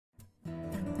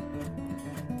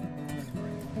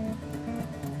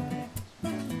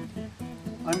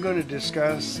I'm going to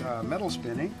discuss metal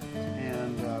spinning,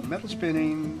 and metal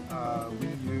spinning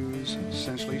we use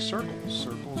essentially circles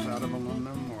out of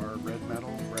aluminum or red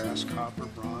metal, brass, copper,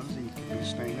 bronze. It can be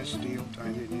stainless steel,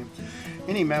 titanium,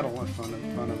 any metal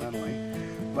fundamentally,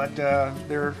 but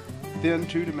they're thin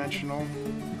two-dimensional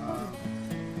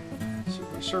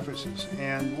surfaces.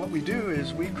 And what we do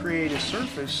is we create a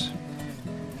surface.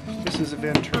 This is a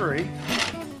Venturi,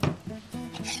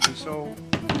 and so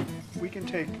we can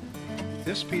take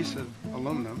this piece of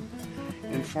aluminum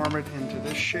and form it into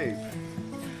this shape,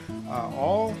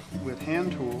 all with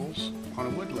hand tools on a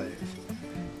wood lathe.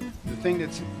 The thing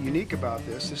that's unique about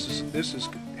this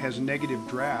has negative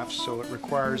drafts, so it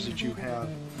requires that you have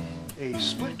a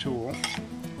split tool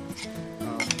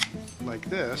like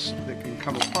this that can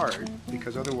come apart,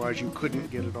 because otherwise you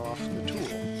couldn't get it off the tool.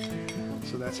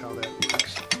 So that's how that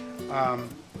works.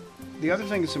 The other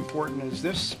thing that's important is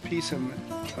this piece of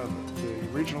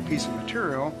the original piece of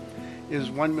material is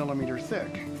 1 millimeter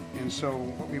thick. And so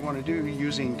what we want to do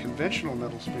using conventional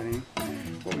metal spinning,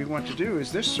 what we want to do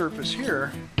is this surface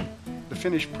here, the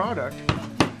finished product,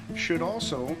 should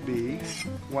also be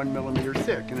 1 millimeter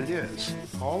thick, and it is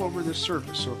all over this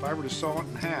surface. So if I were to saw it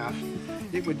in half,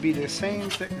 it would be the same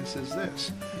thickness as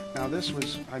this. Now this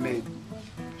was,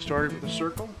 started with a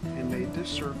circle and made this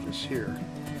surface here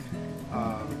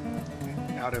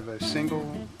out of a single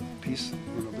piece,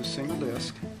 this single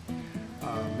disc,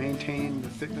 maintaining the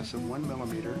thickness of 1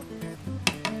 millimeter.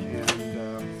 And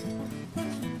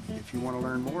if you want to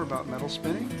learn more about metal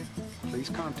spinning, please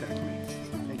contact me.